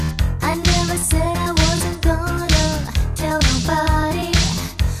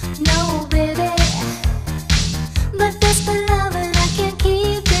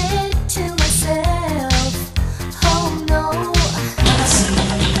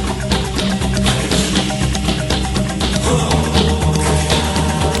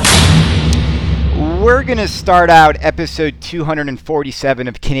going to start out episode 247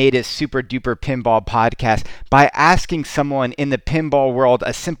 of Canada's Super Duper Pinball Podcast by asking someone in the pinball world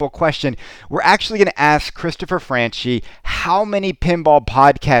a simple question. We're actually going to ask Christopher Franchi how many pinball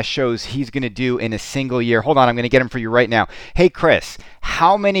podcast shows he's going to do in a single year. Hold on, I'm going to get him for you right now. Hey, Chris,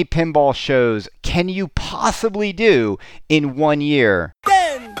 how many pinball shows can you possibly do in 1 year?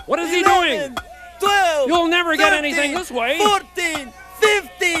 10. What is he 11, doing? 12. You'll never 13, get anything this way. 14.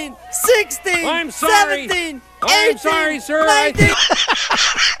 15, 16, I'm sorry. 17, I'm 18, sorry, sir. 19.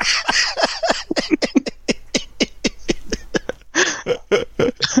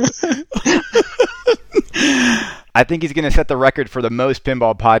 I think he's going to set the record for the most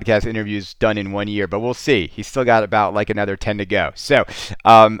pinball podcast interviews done in 1 year, but we'll see. He's still got about like another 10 to go. So,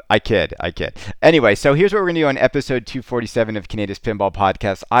 I kid. Anyway, so here's what we're going to do on episode 247 of Canada's Pinball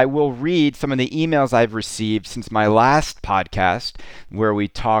Podcast. I will read some of the emails I've received since my last podcast, where we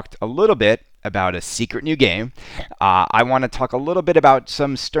talked a little bit about a secret new game. I want to talk a little bit about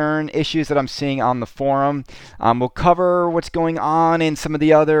some Stern issues that I'm seeing on the forum. We'll cover what's going on in some of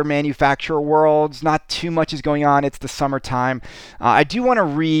the other manufacturer worlds. Not too much is going on. It's the summertime. I do want to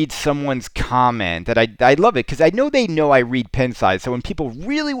read someone's comment that I love it because I know I read Pinside. So when people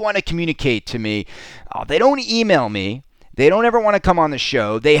really want to communicate to me, they don't email me. They don't ever want to come on the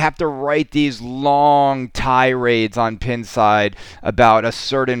show. They have to write these long tirades on Pinside about a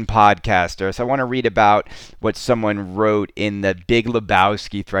certain podcaster. So I want to read about what someone wrote in the Big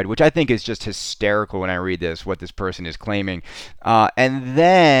Lebowski thread, which I think is just hysterical when I read this, what this person is claiming. And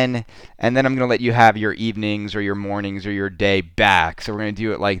then I'm going to let you have your evenings or your mornings or your day back. So we're going to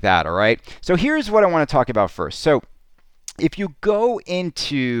do it like that, all right? So here's what I want to talk about first. So if you go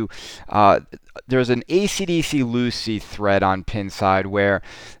into, there's an AC/DC Lucy thread on Pinside where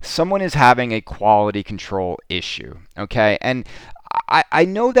someone is having a quality control issue, okay? And I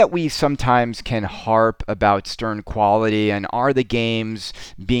know that we sometimes can harp about Stern quality and are the games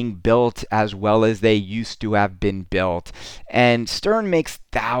being built as well as they used to have been built. And Stern makes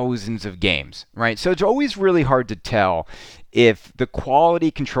thousands of games, right? So it's always really hard to tell if the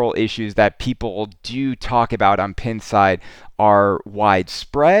quality control issues that people do talk about on Pinside are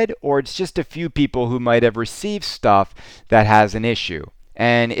widespread or it's just a few people who might have received stuff that has an issue.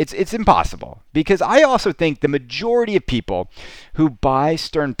 And it's impossible because I also think the majority of people who buy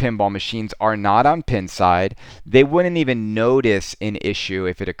Stern pinball machines are not on Pinside. They wouldn't even notice an issue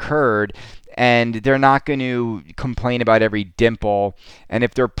if it occurred. And they're not going to complain about every dimple. And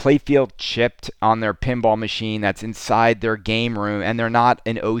if their playfield chipped on their pinball machine that's inside their game room and they're not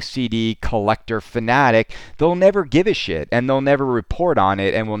an OCD collector fanatic, they'll never give a shit and they'll never report on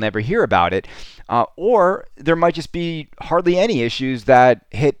it and we'll never hear about it. Or there might just be hardly any issues that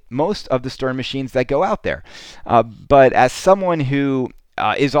hit most of the Stern machines that go out there. But as someone who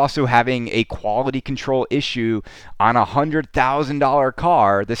is also having a quality control issue on a $100,000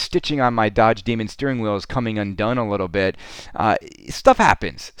 car, the stitching on my Dodge Demon steering wheel is coming undone a little bit. Stuff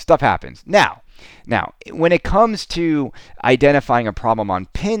happens. Now, when it comes to identifying a problem on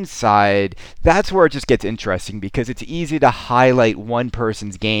Pinside, that's where it just gets interesting because it's easy to highlight one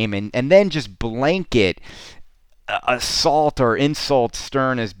person's game and then just blanket assault or insult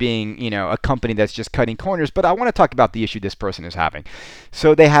Stern as being, a company that's just cutting corners. But I want to talk about the issue this person is having.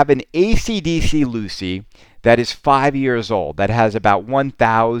 So they have an AC/DC Lucy that is 5 years old, that has about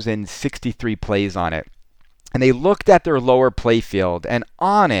 1,063 plays on it. And they looked at their lower playfield, and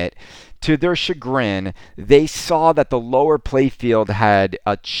on it, to their chagrin, they saw that the lower playfield had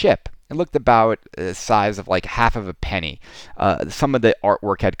a chip. It looked about the size of like half of a penny. Some of the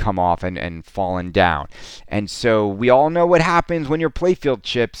artwork had come off and fallen down. And so we all know what happens when your playfield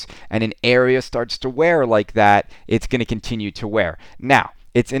chips and an area starts to wear like that. It's going to continue to wear. Now,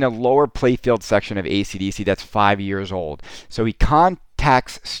 it's in a lower playfield section of AC/DC that's 5 years old. So he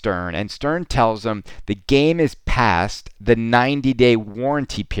contacts Stern, and Stern tells him the game is past the 90-day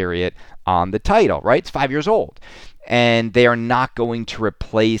warranty period on the title, right? It's 5 years old. And they are not going to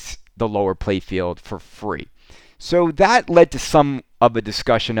replace the lower playfield for free. So that led to some of a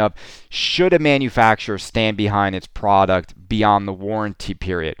discussion of should a manufacturer stand behind its product beyond the warranty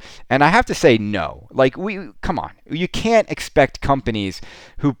period? And I have to say no. Come on. You can't expect companies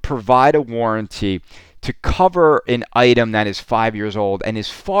who provide a warranty to cover an item that is 5 years old and is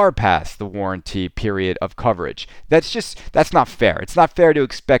far past the warranty period of coverage. That's not fair. It's not fair to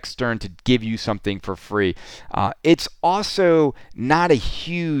expect Stern to give you something for free. It's also not a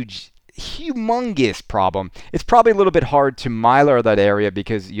humongous problem. It's probably a little bit hard to miler that area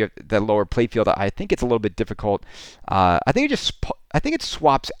because you have the lower playfield. I think it's a little bit difficult. I think it just I think it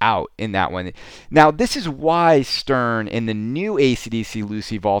swaps out in that one. Now, this is why Stern in the new ACDC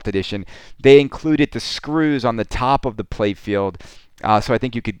Lucy Vault Edition, they included the screws on the top of the playfield. So I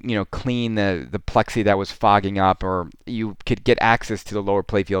think you could, clean the plexi that was fogging up, or you could get access to the lower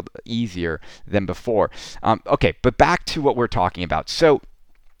playfield easier than before. Okay, but back to what we're talking about. So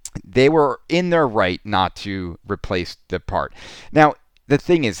they were in their right not to replace the part. Now, the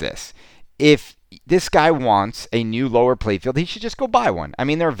thing is this. If this guy wants a new lower playfield, he should just go buy one. I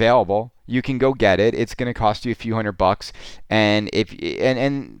mean, they're available. You can go get it. It's going to cost you a few $100,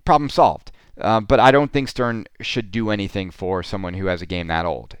 and problem solved. But I don't think Stern should do anything for someone who has a game that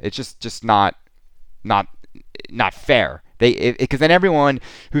old. It's just not fair. Because then everyone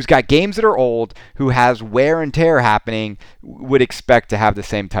who's got games that are old, who has wear and tear happening, would expect to have the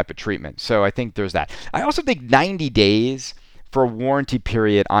same type of treatment. So I think there's that. I also think 90 days for a warranty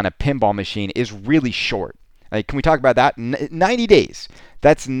period on a pinball machine is really short. Like, can we talk about that? 90 days.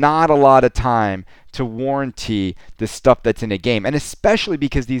 That's not a lot of time to warranty the stuff that's in a game. And especially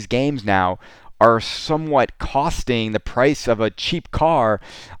because these games now are somewhat costing the price of a cheap car,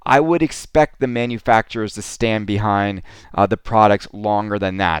 I would expect the manufacturers to stand behind the products longer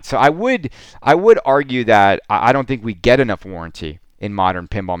than that. So I would argue that I don't think we get enough warranty in modern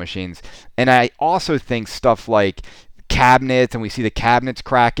pinball machines. And I also think stuff like cabinets, and we see the cabinets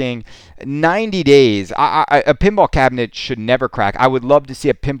cracking. 90 days, a pinball cabinet should never crack. I would love to see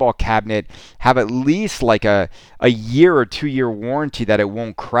a pinball cabinet have at least like a year or 2 year warranty that it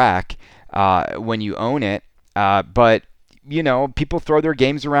won't crack when you own it. But people throw their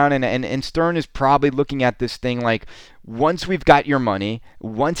games around, and Stern is probably looking at this thing like, once we've got your money,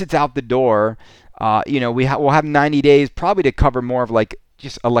 once it's out the door, we'll have 90 days probably to cover more of like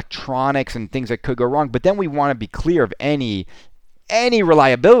just electronics and things that could go wrong. But then we want to be clear of any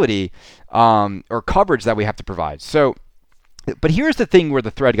reliability or coverage that we have to provide. So, but here's the thing where the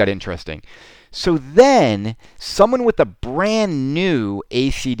thread got interesting. So then someone with a brand new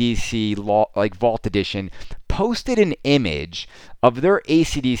ACDC Vault Edition posted an image of their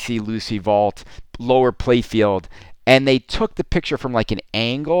ACDC Lucy Vault lower playfield, and they took the picture from like an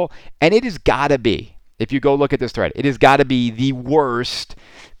angle, and it has got to be, if you go look at this thread, it has got to be the worst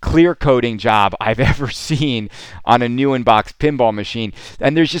clear coating job I've ever seen on a new in-box pinball machine.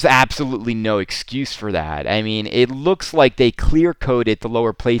 And there's just absolutely no excuse for that. I mean, it looks like they clear coated the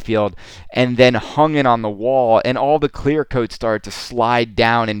lower playfield and then hung it on the wall, and all the clear coat started to slide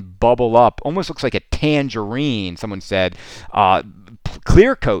down and bubble up. Almost looks like a tangerine, someone said.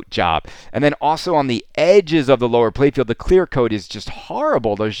 Clear coat job. And then also on the edges of the lower playfield, the clear coat is just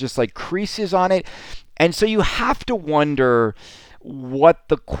horrible. There's just like creases on it. And so you have to wonder what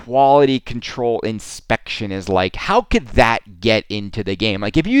the quality control inspection is like. How could that get into the game?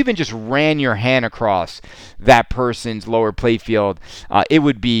 Like, if you even just ran your hand across that person's lower playfield,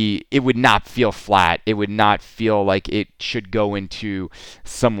 it would not feel flat. It would not feel like it should go into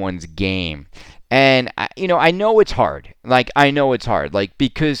someone's game. And I know it's hard. Like,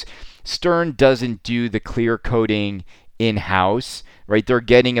 because Stern doesn't do the clear coating in-house, right? They're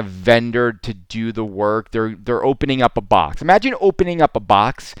getting a vendor to do the work. They're opening up a box. Imagine opening up a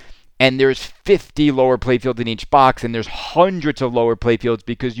box and there's 50 lower playfields in each box, and there's hundreds of lower playfields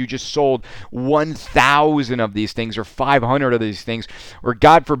because you just sold 1,000 of these things, or 500 of these things, or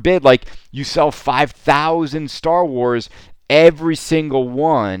God forbid, like, you sell 5,000 Star Wars. Every single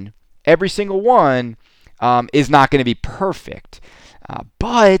one is not going to be perfect.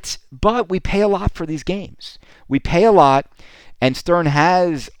 But we pay a lot for these games. We pay a lot, and Stern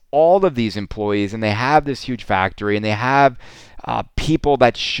has all of these employees, and they have this huge factory, and they have people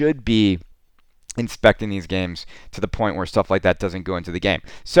that should be inspecting these games to the point where stuff like that doesn't go into the game.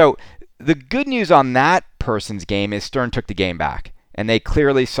 So the good news on that person's game is Stern took the game back, and they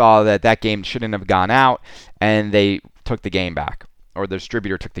clearly saw that game shouldn't have gone out, and they took the game back, or the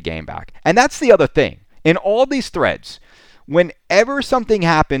distributor took the game back. And that's the other thing. In all these threads, whenever something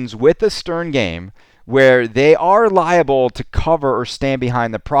happens with a Stern game where they are liable to cover or stand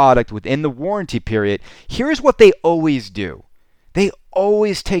behind the product within the warranty period, here's what they always do. They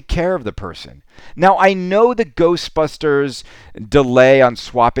always take care of the person. Now, I know the Ghostbusters delay on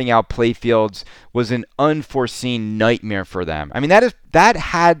swapping out playfields was an unforeseen nightmare for them. I mean, that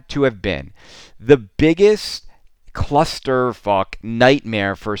had to have been the biggest clusterfuck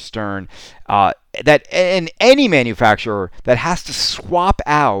nightmare for Stern, that and any manufacturer that has to swap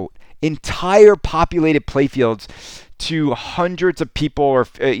out entire populated playfields to hundreds of people, or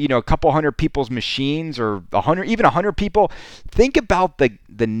a couple hundred people's machines, or 100 people. Think about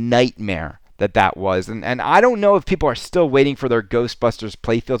the nightmare that was. And I don't know if people are still waiting for their Ghostbusters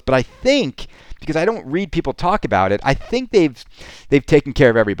playfields, but I think, because I don't read people talk about it, I think they've taken care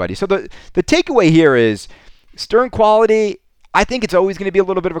of everybody. So the takeaway here is Stern quality. I think it's always going to be a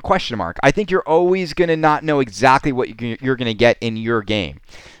little bit of a question mark. I think you're always going to not know exactly what you're going to get in your game.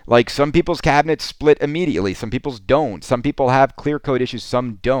 Like, some people's cabinets split immediately. Some people's don't. Some people have clear code issues.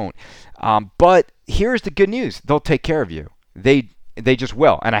 Some don't. But here's the good news. They'll take care of you. They just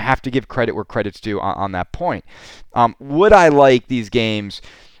will. And I have to give credit where credit's due on that point. Would I like these games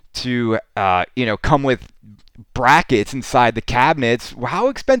to come with brackets inside the cabinets? How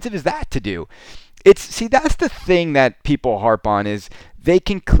expensive is that to do? That's the thing that people harp on, is they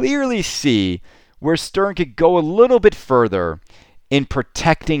can clearly see where Stern could go a little bit further in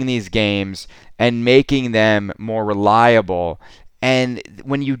protecting these games and making them more reliable. And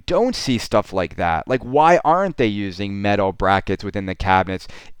when you don't see stuff like that, like, why aren't they using metal brackets within the cabinets?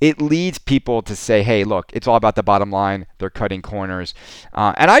 It leads people to say, hey, look, it's all about the bottom line. They're cutting corners.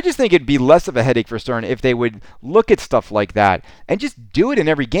 And I just think it'd be less of a headache for Stern if they would look at stuff like that and just do it in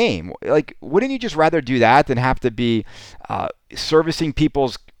every game. Like, wouldn't you just rather do that than have to be servicing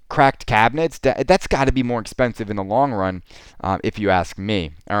people's cracked cabinets? That's got to be more expensive in the long run, if you ask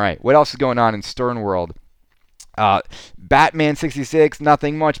me. All right, what else is going on in Stern world? Batman 66,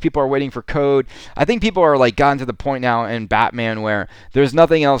 nothing much. People are waiting for code. I think people are like gotten to the point now in Batman where there's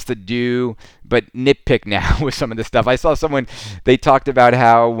nothing else to do but nitpick now with some of this stuff. I saw someone, they talked about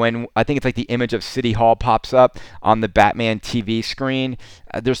how when, I think it's like the image of City Hall pops up on the Batman TV screen,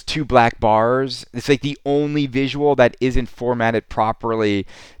 there's two black bars. It's like the only visual that isn't formatted properly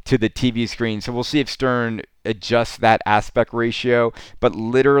to the TV screen. So we'll see if Stern adjusts that aspect ratio, but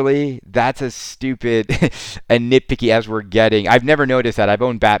literally that's as stupid and nitpicky as we're getting. I've never noticed that. I've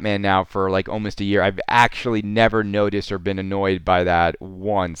owned Batman now for like almost a year. I've actually never noticed or been annoyed by that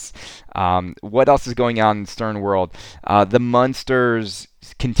once. What else is going on in Stern world? The Munsters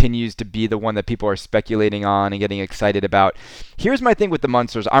continues to be the one that people are speculating on and getting excited about. Here's my thing with the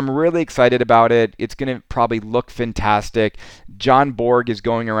Munsters. I'm really excited about it. It's going to probably look fantastic. John Borg is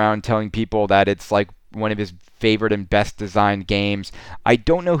going around telling people that it's like one of his favorite and best designed games. I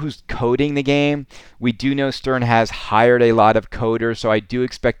don't know who's coding the game. We do know Stern has hired a lot of coders, so I do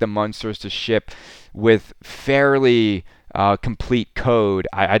expect the Munsters to ship with fairly complete code.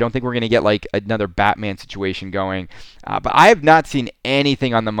 I don't think we're going to get like another Batman situation going. But I have not seen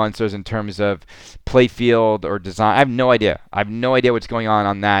anything on the Munsters in terms of playfield or design. I have no idea. I have no idea what's going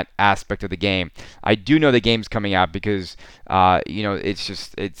on that aspect of the game. I do know the game's coming out because, it's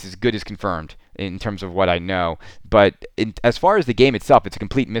as good as confirmed in terms of what I know. But as far as the game itself, it's a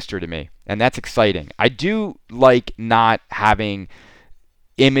complete mystery to me. And that's exciting. I do like not having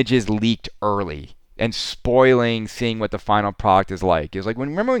images leaked early and spoiling seeing what the final product is like. It was like,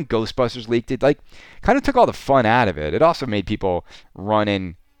 remember when Ghostbusters leaked it? Like, kind of took all the fun out of it. It also made people run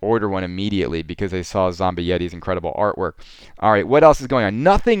and order one immediately because they saw Zombie Yeti's incredible artwork. All right, what else is going on?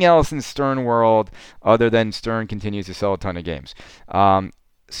 Nothing else in Stern world other than Stern continues to sell a ton of games.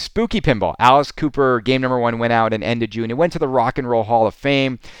 Spooky Pinball. Alice Cooper game number 1 went out and ended June. It went to the Rock and Roll Hall of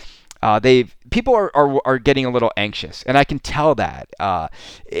Fame. People are getting a little anxious, and I can tell that.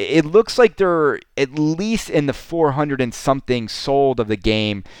 It looks like they're at least in the 400 and something sold of the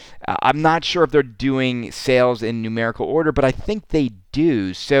game. I'm not sure if they're doing sales in numerical order, but I think they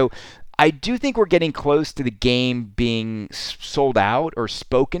do. So I do think we're getting close to the game being sold out or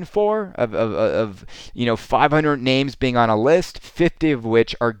spoken for of 500 names being on a list, 50 of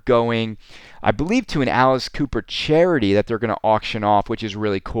which are going, I believe, to an Alice Cooper charity that they're going to auction off, which is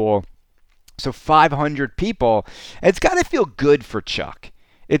really cool. So 500 people. It's got to feel good for Chuck.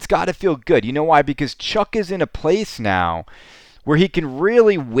 It's got to feel good. You know why? Because Chuck is in a place now where he can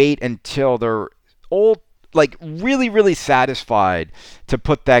really wait until they're really, really satisfied to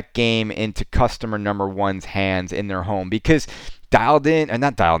put that game into customer number 1's hands in their home, because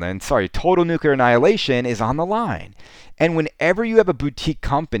Total Nuclear Annihilation is on the line. And whenever you have a boutique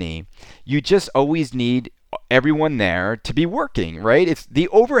company, you just always need everyone there to be working, right? It's the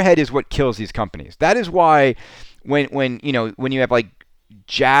overhead is what kills these companies. That is why when you have like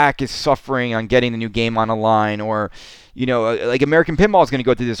Jack is suffering on getting the new game on a line, or like American Pinball is going to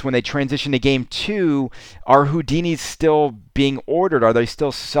go through this when they transition to game 2. Are Houdinis still being ordered? Are they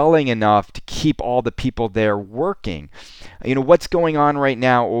still selling enough to keep all the people there working? What's going on right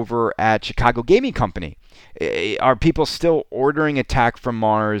now over at Chicago Gaming Company? Are people still ordering Attack from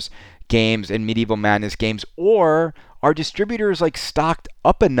Mars games and Medieval Madness games, or are distributors like stocked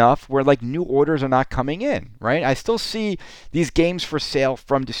up enough where like new orders are not coming in, right? I still see these games for sale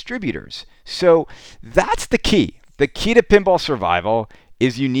from distributors. So that's the key. The key to pinball survival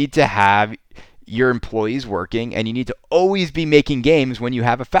is you need to have your employees working, and you need to always be making games when you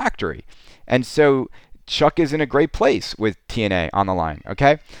have a factory. And so Chuck is in a great place with TNA on the line.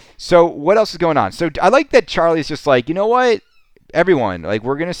 Okay, so what else is going on? So I like that Charlie's just like, you know what, everyone, like,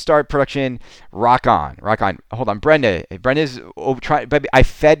 we're gonna start production. Rock on, rock on. Hold on, Brenda's trying. I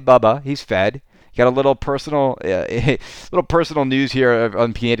fed Bubba. He's fed. Got a little personal, little personal news here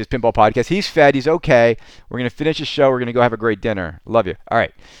on Pineda's Pinball Podcast. He's fed. He's okay. We're gonna finish the show. We're gonna go have a great dinner. Love you. All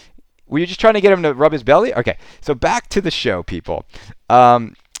right. Were you just trying to get him to rub his belly? Okay. So back to the show, people.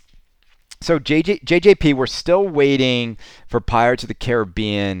 So JJP, we're still waiting for Pirates of the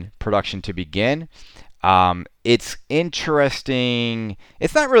Caribbean production to begin. It's interesting.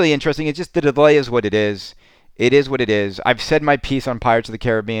 It's not really interesting. It's just the delay is what it is. It is what it is. I've said my piece on Pirates of the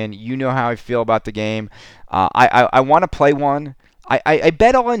Caribbean. You know how I feel about the game. I want to play one. I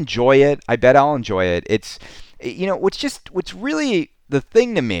bet I'll enjoy it. It's, what's really the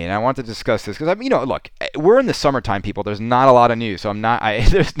thing to me, and I want to discuss this because look, we're in the summertime, people. There's not a lot of news, so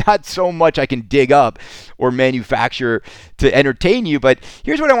there's not so much I can dig up or manufacture to entertain you. But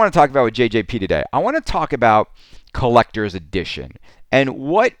here's what I want to talk about with JJP today. I want to talk about collector's edition and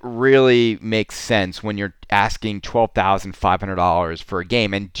what really makes sense when you're asking $12,500 for a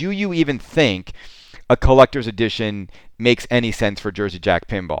game, and do you even think a collector's edition makes any sense for Jersey Jack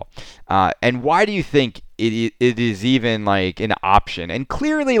Pinball? And why do you think it is even like an option? And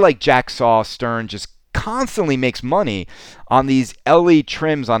clearly, like, Jack Saw Stern just constantly makes money on these LE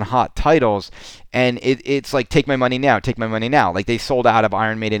trims on hot titles, and it's like, take my money now. Like, they sold out of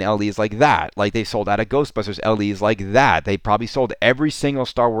Iron Maiden LEs like that. Like, they sold out of Ghostbusters LEs like that. They probably sold every single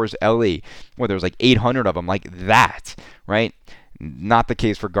Star Wars LE, where there was like 800 of them like that, right? Not the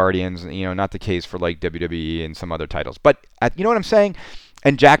case for Guardians, not the case for like WWE and some other titles. But you know what I'm saying?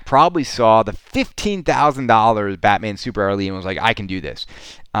 And Jack probably saw the $15,000 Batman Super LE and was like, I can do this.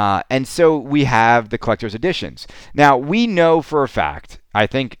 And so we have the collector's editions. Now, we know for a fact, I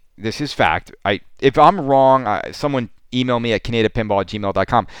think this is fact. If I'm wrong, someone email me at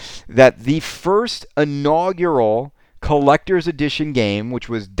canadapinball@gmail.com, that the first inaugural collector's edition game, which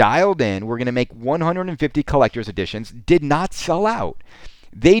was Dialed In, we're going to make 150 collector's editions, did not sell out.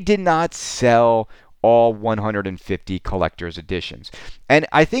 They did not sell all 150 collector's editions. And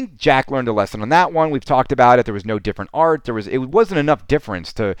I think Jack learned a lesson on that one. We've talked about it. There was no different art. It wasn't enough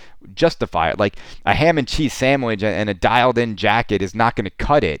difference to justify it. Like, a ham and cheese sandwich and a Dialed In jacket is not going to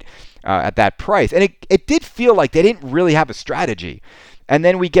cut it at that price. And it did feel like they didn't really have a strategy. And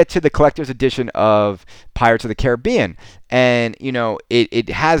then we get to the collector's edition of Pirates of the Caribbean. And, it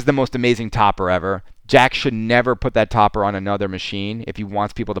has the most amazing topper ever. Jack should never put that topper on another machine if he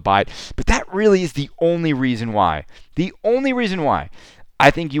wants people to buy it. But that really is the only reason why. The only reason why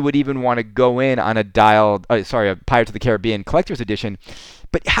I think you would even want to go in on a Pirates of the Caribbean collector's edition.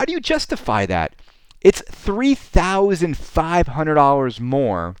 But how do you justify that? It's $3,500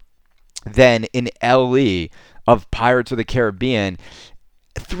 more than an LE of Pirates of the Caribbean.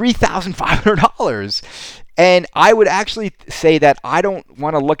 $3,500. And I would actually say that I don't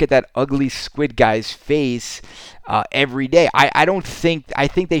want to look at that ugly squid guy's face every day. I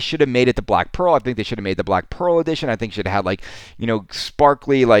think they should have made it the Black Pearl. I think they should have made the Black Pearl edition. I think should have had, like,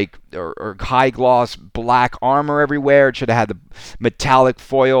 sparkly, like, or high gloss black armor everywhere. It should have had the metallic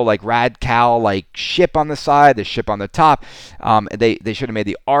foil, like Rad Cal, like ship on the side, the ship on the top. They should have made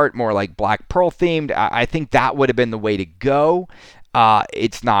the art more like Black Pearl themed. I think that would have been the way to go.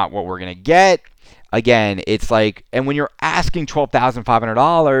 It's not what we're going to get. Again, it's like, and when you're asking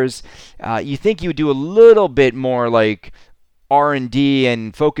 $12,500, you think you would do a little bit more like R&D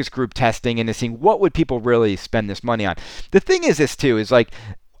and focus group testing into seeing what would people really spend this money on. The thing is this too, is like,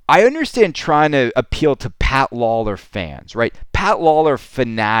 I understand trying to appeal to Pat Lawler fans, right? Pat Lawler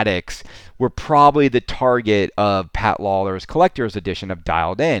fanatics were probably the target of Pat Lawler's collector's edition of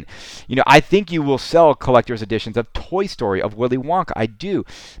Dialed In. I think you will sell collector's editions of Toy Story, of Willy Wonka. I do.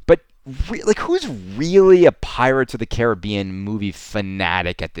 But who's really a Pirates of the Caribbean movie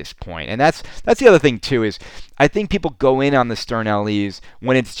fanatic at this point? And that's the other thing too, is I think people go in on the Stern LEs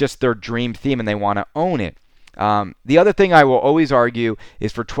when it's just their dream theme and they want to own it. The other thing I will always argue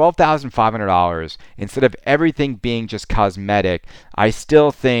is for $12,500, instead of everything being just cosmetic, I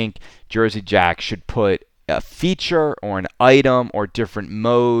still think Jersey Jack should put a feature or an item or different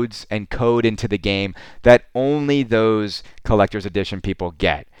modes and code into the game that only those collector's edition people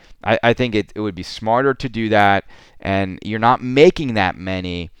get. I think it would be smarter to do that, and you're not making that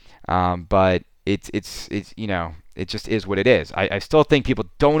many, but it just is what it is. I still think people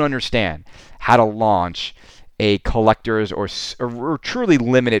don't understand how to launch a collector's or truly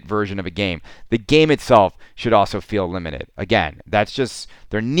limited version of a game. The game itself should also feel limited. Again, that's just,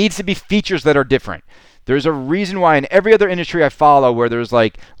 there needs to be features that are different. There's a reason why in every other industry I follow where there's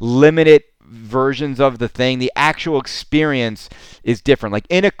like limited versions of the thing, the actual experience is different. Like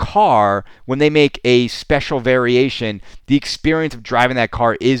in a car, when they make a special variation, the experience of driving that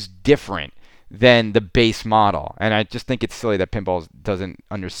car is different than the base model. And I just think it's silly that Pinball doesn't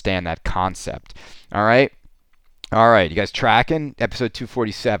understand that concept. All right. All right, you guys tracking? Episode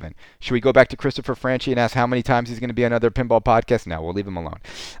 247. Should we go back to Christopher Franchi and ask how many times he's going to be on another Pinball podcast? No, we'll leave him alone.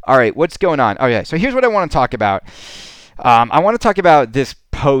 All right, what's going on? Oh, yeah, so here's what I want to talk about. I want to talk about this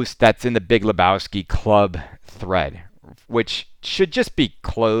post that's in the Big Lebowski Club thread, which should just be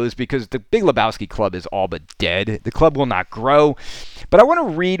closed because the Big Lebowski Club is all but dead. The club will not grow. But I want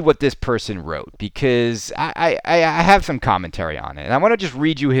to read what this person wrote because I have some commentary on it. And I want to just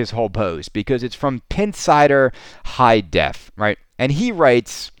read you his whole post because it's from Pinsider HiDef, right? And he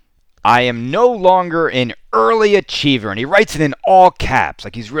writes, I am no longer an early achiever. And he writes it in all caps,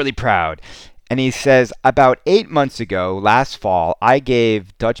 like he's really proud. And he says, about 8 months ago, last fall, I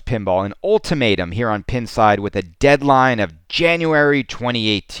gave Dutch Pinball an ultimatum here on Pinside with a deadline of January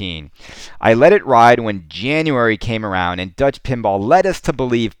 2018. I let it ride when January came around, and Dutch Pinball led us to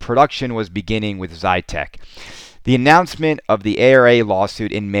believe production was beginning with Zytec. The announcement of the ARA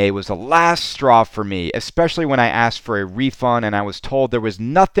lawsuit in May was the last straw for me, especially when I asked for a refund and I was told there was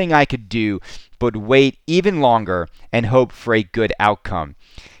nothing I could do but wait even longer and hope for a good outcome.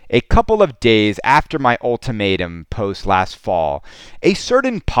 A couple of days after my ultimatum post last fall, a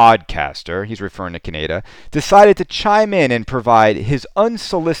certain podcaster, he's referring to Kaneda, decided to chime in and provide his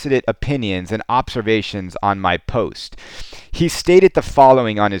unsolicited opinions and observations on my post. He stated the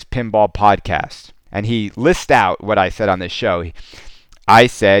following on his Pinball podcast, and he lists out what I said on this show. I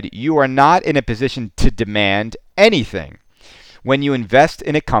said, you are not in a position to demand anything. When you invest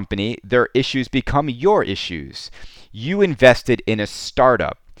in a company, their issues become your issues. You invested in a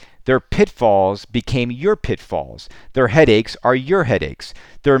startup. Their pitfalls became your pitfalls. Their headaches are your headaches.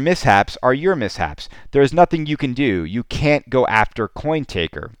 Their mishaps are your mishaps. There is nothing you can do. You can't go after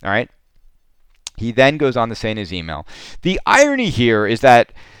CoinTaker. All right? He then goes on to say in his email, the irony here is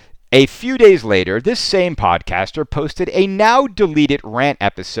that a few days later, this same podcaster posted a now deleted rant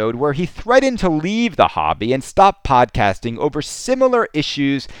episode where he threatened to leave the hobby and stop podcasting over similar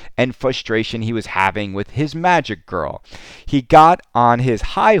issues and frustration he was having with his magic girl. He got on his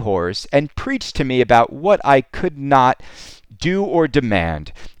high horse and preached to me about what I could not do or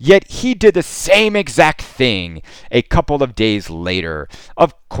demand. Yet he did the same exact thing a couple of days later.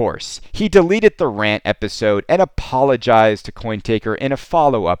 Of course, he deleted the rant episode and apologized to CoinTaker in a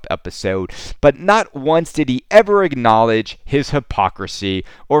follow-up episode, but not once did he ever acknowledge his hypocrisy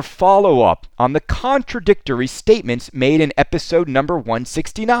or follow up on the contradictory statements made in episode number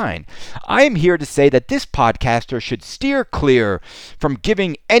 169. I am here to say that this podcaster should steer clear from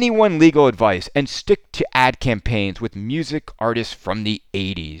giving anyone legal advice and stick to ad campaigns with music artists from the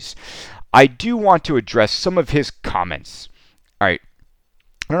 80s. I do want to address some of his comments. All right.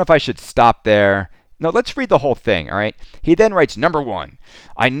 I don't know if I should stop there. No, let's read the whole thing, all right? He then writes, number 1,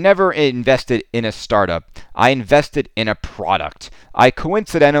 I never invested in a startup. I invested in a product. I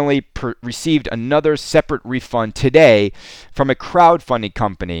coincidentally received another separate refund today from a crowdfunding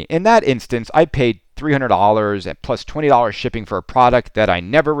company. In that instance, I paid $300 and plus $20 shipping for a product that I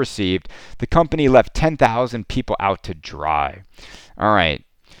never received. The company left 10,000 people out to dry. All right.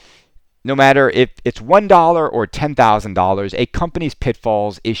 No matter if it's $1 or $10,000, a company's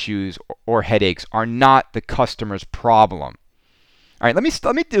pitfalls, issues, or headaches are not the customer's problem. All right, let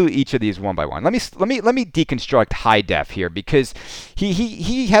me do each of these one by one. Let me deconstruct HiDef here because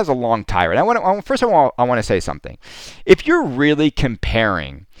he has a long tirade. First I want to say something. If you're really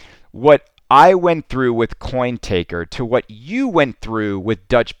comparing what I went through with CoinTaker to what you went through with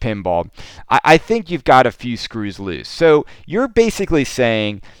Dutch Pinball, I think you've got a few screws loose. So you're basically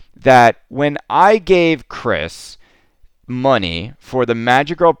saying that when I gave Chris money for the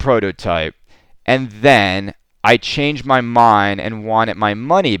Magic Girl prototype and then I changed my mind and wanted my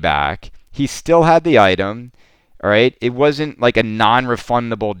money back, he still had the item, all right? It wasn't like a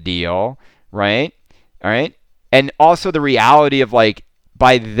non-refundable deal, right? All right? And also the reality of like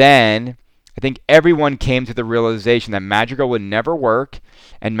by then, I think everyone came to the realization that Magic Girl would never work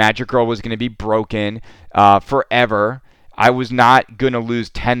and Magic Girl was going to be broken forever. I was not going to lose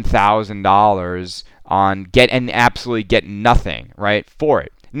 $10,000 on absolutely get nothing, right, for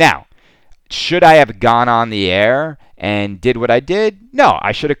it. Now, should I have gone on the air and did what I did? No,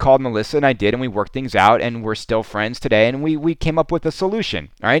 I should have called Melissa and I did, and we worked things out and we're still friends today and we came up with a solution,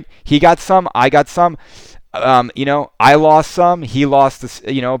 all right? He got some, I got some. I lost some. He lost this,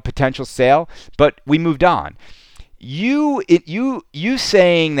 potential sale, but we moved on. You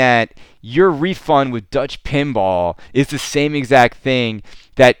saying that your refund with Dutch Pinball is the same exact thing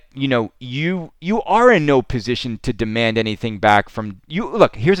that you are in no position to demand anything back from you.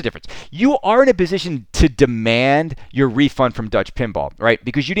 Look, here's the difference. You are in a position to demand your refund from Dutch Pinball, right?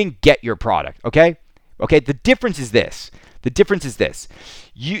 Because you didn't get your product, okay? Okay, the difference is this.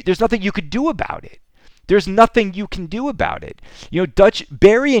 There's nothing you could do about it. There's nothing you can do about it.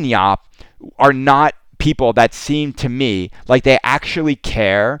 Barry and Yop are not people that seem to me like they actually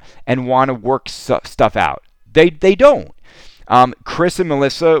care and want to work stuff out. They don't. Chris and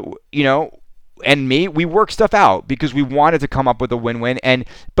Melissa, and me, we work stuff out because we wanted to come up with a win-win.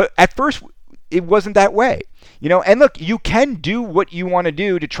 But at first, it wasn't that way. And look, you can do what you want to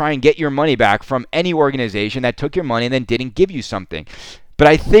do to try and get your money back from any organization that took your money and then didn't give you something. But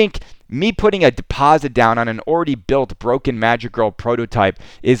I think me putting a deposit down on an already built broken Magic Girl prototype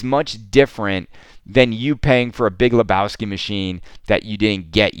is much different than you paying for a Big Lebowski machine that you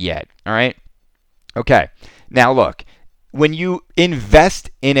didn't get yet. All right? Okay. Now look, when you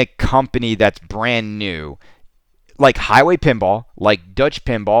invest in a company that's brand new, like Highway Pinball, like Dutch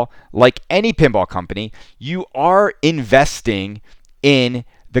Pinball, like any pinball company, you are investing in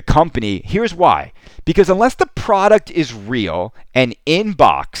the company. Here's why. Because unless the product is real and in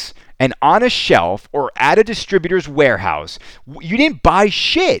box and on a shelf or at a distributor's warehouse, you didn't buy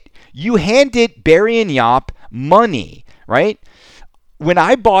shit. You handed Barry and Yop money, right? When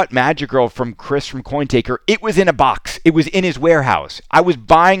I bought Magic Girl from Chris from CoinTaker, it was in a box. It was in his warehouse. I was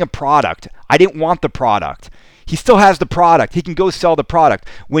buying a product. I didn't want the product. He still has the product. He can go sell the product.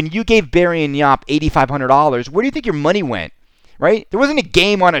 When you gave Barry and Yop $8,500, where do you think your money went? Right? There wasn't a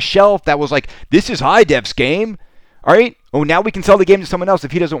game on a shelf that was like, this is HiDef's game. All right? Oh, now we can sell the game to someone else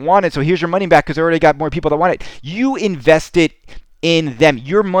if he doesn't want it, so here's your money back because I already got more people that want it. You invested in them.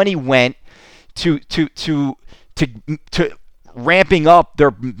 Your money went to ramping up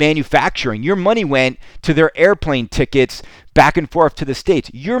their manufacturing. Your money went to their airplane tickets back and forth to the States.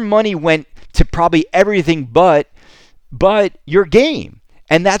 Your money went to probably everything but your game.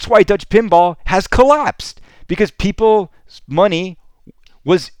 And that's why Dutch Pinball has collapsed, because people's money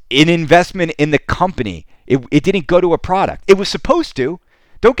was an investment in the company. It didn't go to a product. It was supposed to.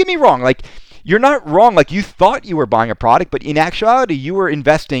 Don't get me wrong. Like, you're not wrong. Like, you thought you were buying a product, but in actuality, you were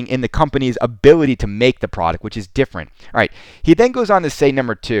investing in the company's ability to make the product, which is different. All right. He then goes on to say,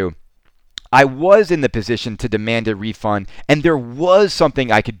 number 2, I was in the position to demand a refund, and there was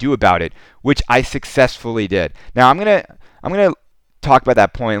something I could do about it, which I successfully did. Now, I'm gonna talk about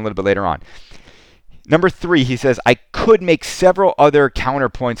that point a little bit later on. Number 3, he says, I could make several other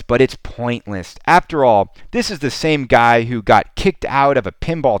counterpoints, but it's pointless. After all, this is the same guy who got kicked out of a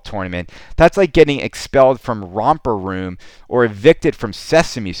pinball tournament. That's like getting expelled from Romper Room or evicted from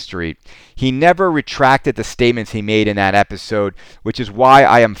Sesame Street. He never retracted the statements he made in that episode, which is why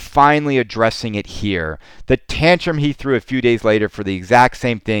I am finally addressing it here. The tantrum he threw a few days later for the exact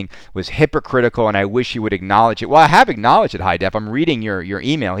same thing was hypocritical, and I wish he would acknowledge it. Well, I have acknowledged it, HiDef. I'm reading your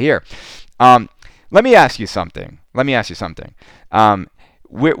email here. Let me ask you something.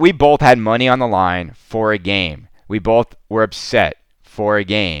 We both had money on the line for a game. We both were upset for a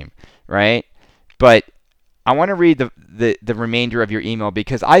game, right? But I want to read the remainder of your email,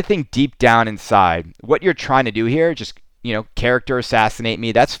 because I think deep down inside, what you're trying to do here, just, character assassinate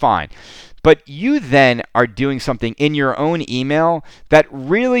me, that's fine. But you then are doing something in your own email that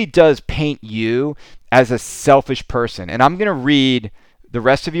really does paint you as a selfish person. And I'm going to read the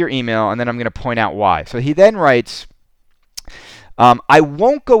rest of your email, and then I'm going to point out why. So he then writes, I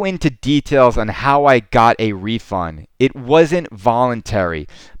won't go into details on how I got a refund. It wasn't voluntary,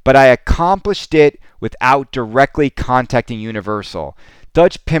 but I accomplished it without directly contacting Universal.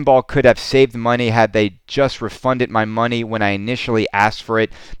 Dutch Pinball could have saved money had they just refunded my money when I initially asked for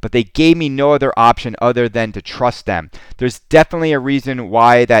it, but they gave me no other option other than to trust them. There's definitely a reason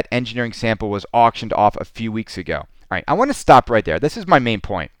why that engineering sample was auctioned off a few weeks ago. All right, I want to stop right there. This is my main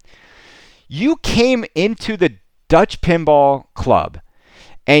point. You came into the Dutch Pinball Club,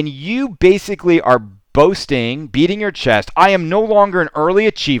 and you basically are boasting, beating your chest, I am no longer an early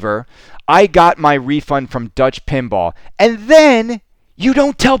achiever. I got my refund from Dutch Pinball. And then you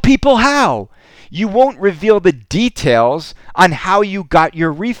don't tell people how. You won't reveal the details on how you got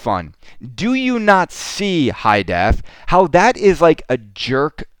your refund. Do you not see, HiDef, how that is like a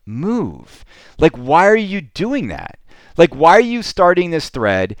jerk move? Like, why are you doing that? Like, why are you starting this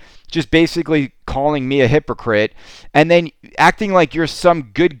thread, just basically calling me a hypocrite, and then acting like you're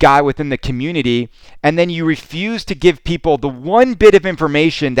some good guy within the community, and then you refuse to give people the one bit of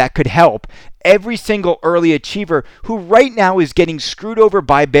information that could help every single early achiever who right now is getting screwed over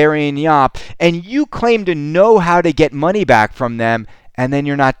by Barry and Yop, and you claim to know how to get money back from them, and then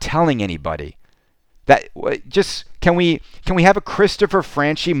you're not telling anybody. That just can we have a Christopher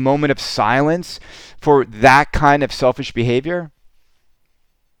Franchi moment of silence for that kind of selfish behavior?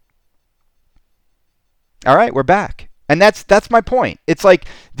 All right, we're back. And that's my point. It's like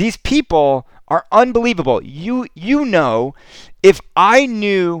these people are unbelievable. You know, if I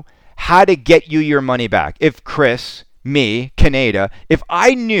knew how to get you your money back, if Chris, me, Kaneda, if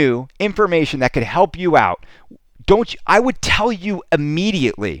I knew information that could help you out, I would tell you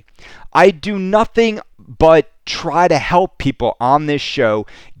immediately. I do nothing but try to help people on this show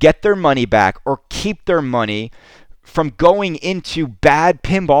get their money back or keep their money from going into bad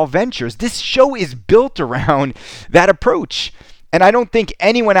pinball ventures. This show is built around that approach. And I don't think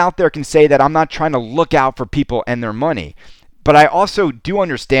anyone out there can say that I'm not trying to look out for people and their money. But I also do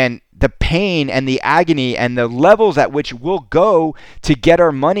understand the pain and the agony and the levels at which we'll go to get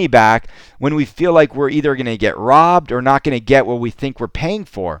our money back when we feel like we're either going to get robbed or not going to get what we think we're paying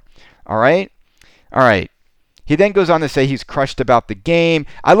for. All right? All right. He then goes on to say he's crushed about the game.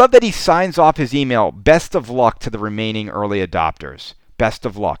 I love that he signs off his email, best of luck to the remaining early adopters. Best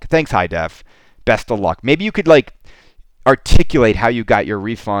of luck. Thanks, HiDef. Best of luck. Maybe you could articulate how you got your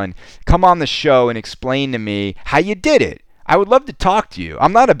refund. Come on the show and explain to me how you did it. I would love to talk to you.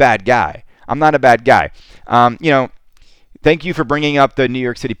 I'm not a bad guy. Thank you for bringing up the New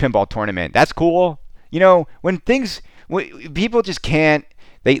York City Pinball Tournament. That's cool. When people just can't,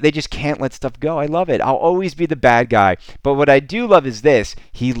 they just can't let stuff go. I love it. I'll always be the bad guy. But what I do love is this.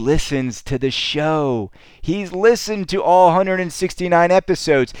 He listens to the show. He's listened to all 169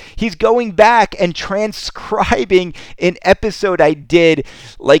 episodes. He's going back and transcribing an episode I did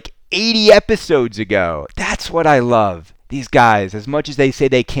 80 episodes ago. That's what I love. These guys, as much as they say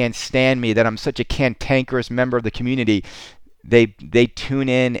they can't stand me, that I'm such a cantankerous member of the community, they tune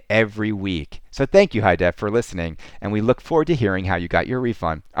in every week. So thank you, HiDef, for listening, and we look forward to hearing how you got your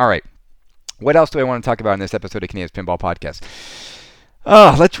refund. All right, what else do I want to talk about in this episode of Kaneda's Pinball Podcast?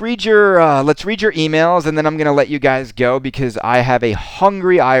 Let's read your emails, and then I'm going to let you guys go because I have a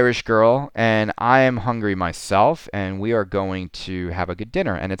hungry Irish girl, and I am hungry myself, and we are going to have a good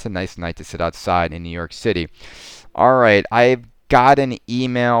dinner, and it's a nice night to sit outside in New York City. All right, I've got an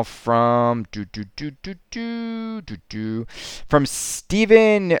email from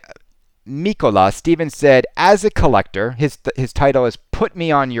Steven Mikola. Steven said, as a collector, his title is Put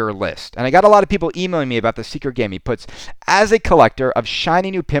Me on Your List. And I got a lot of people emailing me about the secret game. He puts, as a collector of shiny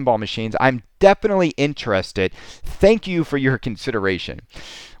new pinball machines, I'm definitely interested. Thank you for your consideration.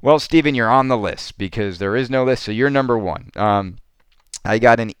 Well, Steven, you're on the list because there is no list, so you're number one. I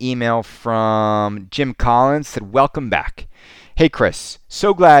got an email from Jim Collins, said, welcome back. Hey, Chris,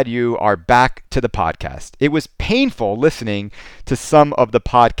 so glad you are back to the podcast. It was painful listening to some of the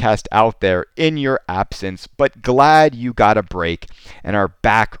podcast out there in your absence, but glad you got a break and are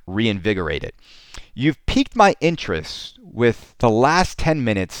back reinvigorated. You've piqued my interest with the last 10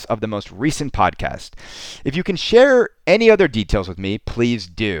 minutes of the most recent podcast. If you can share any other details with me, please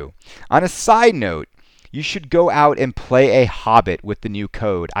do. On a side note, you should go out and play a Hobbit with the new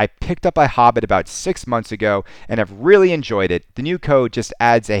code. I picked up a Hobbit about 6 months ago and have really enjoyed it. The new code just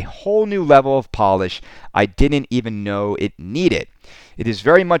adds a whole new level of polish I didn't even know it needed. It is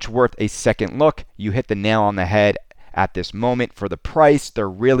very much worth a second look. You hit the nail on the head at this moment. For the price, there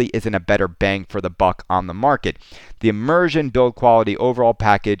really isn't a better bang for the buck on the market. The immersion, build quality, overall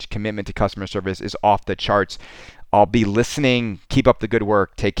package, commitment to customer service is off the charts. I'll be listening. Keep up the good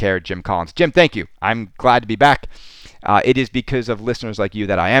work. Take care, Jim Collins. Jim, thank you. I'm glad to be back. It is because of listeners like you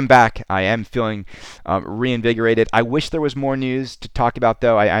that I am back. I am feeling reinvigorated. I wish there was more news to talk about,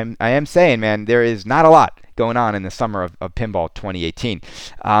 though. I am saying, man, there is not a lot going on in the summer of Pinball 2018.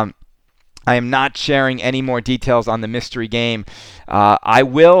 I am not sharing any more details on the mystery game. I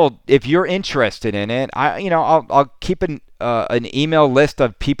will, if you're interested in it. I'll keep an email list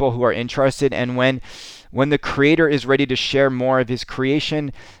of people who are interested, and when the creator is ready to share more of his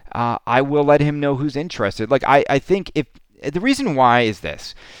creation, I will let him know who's interested. I think if the reason why is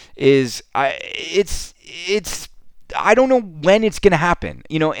this is I don't know when it's going to happen,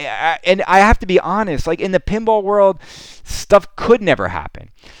 and I have to be honest, in the pinball world, stuff could never happen.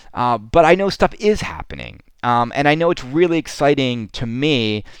 But I know stuff is happening. And I know it's really exciting to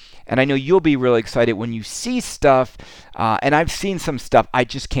me, and I know you'll be really excited when you see stuff, and I've seen some stuff. I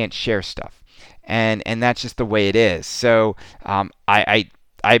just can't share stuff. and that's just the way it is. So I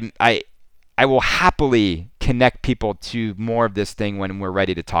will happily connect people to more of this thing when we're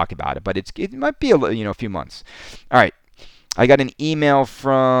ready to talk about it, but it might be a few months. All right, I got an email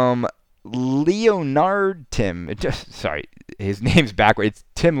from Leonard Tim. Sorry, his name's backward. It's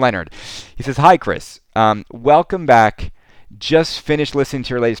Tim Leonard. He says, "Hi, Chris. Welcome back. Just finished listening to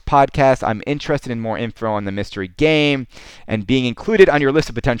your latest podcast. I'm interested in more info on the mystery game and being included on your list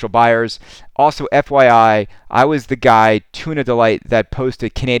of potential buyers. Also, FYI, I was the guy, Tuna Delight, that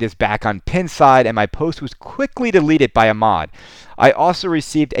posted Kaneda's back on Pinside, and my post was quickly deleted by a mod. I also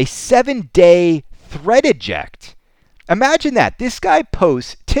received a 7-day thread eject. Imagine that. This guy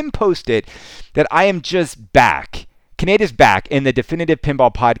Tim posted that I am just back. Kaneda's back in the Definitive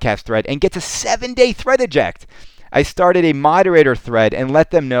Pinball Podcast thread and gets a 7-day thread eject. I started a moderator thread and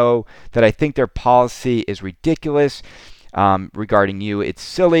let them know that I think their policy is ridiculous regarding you. It's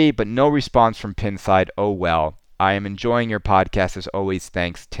silly, but no response from Pinside. Oh well. I am enjoying your podcast as always.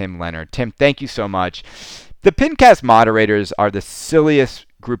 Thanks, Tim Leonard." Tim, thank you so much. The Pincast moderators are the silliest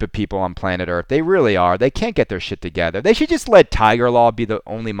group of people on planet Earth. They really are. They can't get their shit together. They should just let Tiger Law be the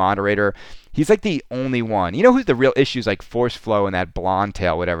only moderator. He's like the only one. You know who's the real issues, like Force Flow and that Blonde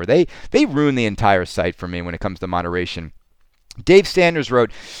Tail, whatever. They ruin the entire site for me when it comes to moderation. Dave Sanders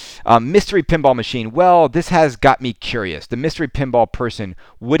wrote, "Mystery Pinball Machine. Well, this has got me curious. The mystery pinball person,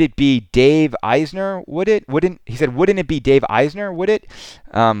 would it be Dave Eisner? He said, wouldn't it be Dave Eisner? Would it?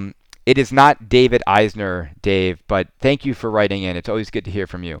 It is not David Eisner, Dave, but thank you for writing in. It's always good to hear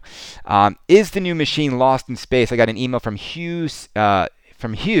from you. Is the new machine lost in space?" I got an email from Hugh.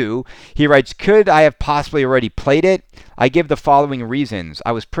 He writes, "Could I have possibly already played it? I give the following reasons.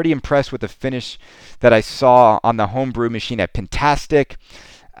 I was pretty impressed with the finish that I saw on the homebrew machine at Pintastic.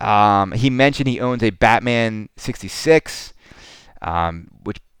 He mentioned he owns a Batman 66,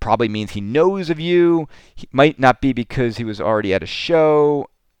 which probably means he knows of you. He might not be because he was already at a show.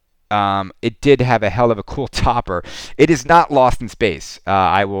 It did have a hell of a cool topper. It is not lost in space.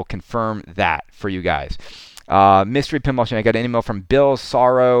 I will confirm that for you guys. Mystery Pinball Machine. I got an email from Bill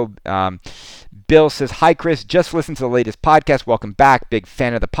Sorrow. Bill says, "Hi, Chris. Just listened to the latest podcast. Welcome back. Big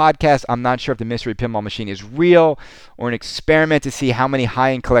fan of the podcast. I'm not sure if the Mystery Pinball Machine is real or an experiment to see how many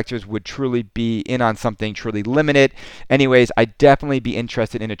high-end collectors would truly be in on something truly limited. Anyways, I'd definitely be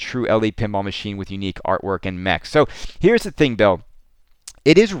interested in a true LE pinball machine with unique artwork and mechs." So here's the thing, Bill.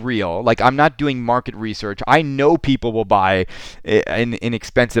 It is real. Like, I'm not doing market research. I know people will buy an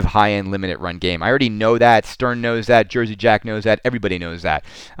inexpensive high-end limited run game. I already know that. Stern knows that. Jersey Jack knows that. Everybody knows that.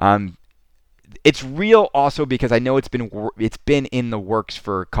 It's real also because I know it's been in the works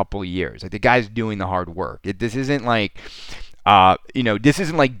for a couple of years. Like, the guy's doing the hard work. This isn't like this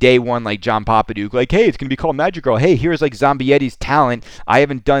isn't like day one, like John Papaduke, like, hey, it's going to be called Magic Girl. Hey, here's like Zombietti's talent. I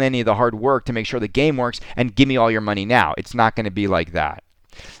haven't done any of the hard work to make sure the game works, and give me all your money now. It's not going to be like that.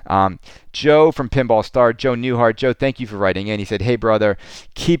 Joe from Pinball Star, Joe Newhart. Joe, thank you for writing in. He said, "Hey, brother,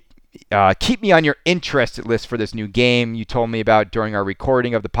 keep me on your interested list for this new game you told me about during our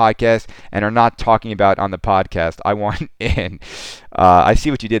recording of the podcast and are not talking about on the podcast. I want in." I see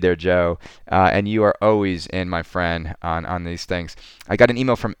what you did there, Joe, and you are always in, my friend, on these things. I got an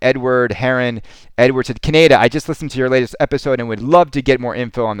email from Edward Heron. Edward said, "Kaneda, I just listened to your latest episode and would love to get more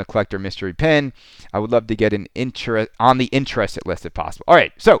info on the collector mystery pin. I would love to get an on the interested list if possible." All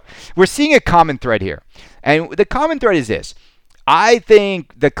right, so we're seeing a common thread here, and the common thread is this. I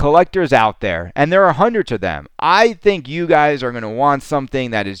think the collectors out there, and there are hundreds of them, I think you guys are going to want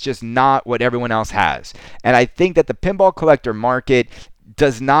something that is just not what everyone else has. And I think that the pinball collector market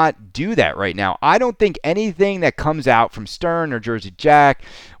does not do that right now. I don't think anything that comes out from Stern or Jersey Jack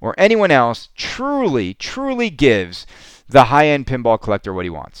or anyone else truly gives the high-end pinball collector what he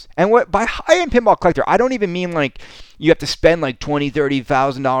wants. And what by high-end pinball collector, I don't even mean like you have to spend like $20,000,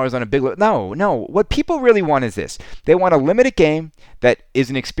 $30,000 on a big... No. What people really want is this. They want a limited game that is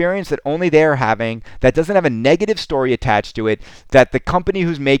an experience that only they're having, that doesn't have a negative story attached to it, that the company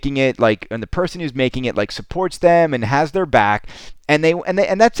who's making it, like, and the person who's making it, like, supports them and has their back, and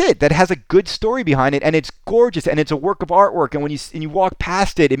that's it. That has a good story behind it, and it's gorgeous, and it's a work of artwork, and when you walk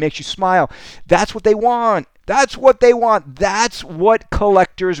past it, it makes you smile. That's what they want. That's what they want. That's what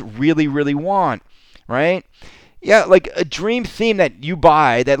collectors really, really want, right? Yeah, like a dream theme that you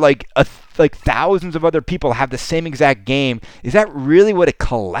buy that like thousands of other people have the same exact game. Is that really what a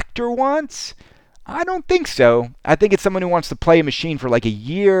collector wants? I don't think so. I think it's someone who wants to play a machine for like a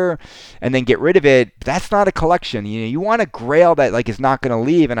year and then get rid of it. That's not a collection. You want a grail that like is not going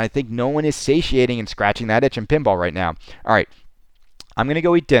to leave, and I think no one is satiating and scratching that itch in pinball right now. All right, I'm going to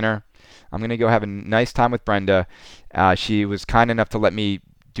go eat dinner. I'm going to go have a nice time with Brenda. She was kind enough to let me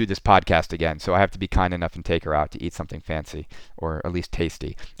do this podcast again. So I have to be kind enough and take her out to eat something fancy, or at least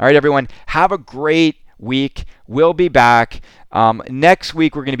tasty. All right, everyone, have a great week. We'll be back. Next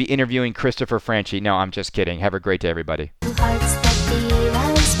week, we're going to be interviewing Christopher Franchi. No, I'm just kidding. Have a great day, everybody.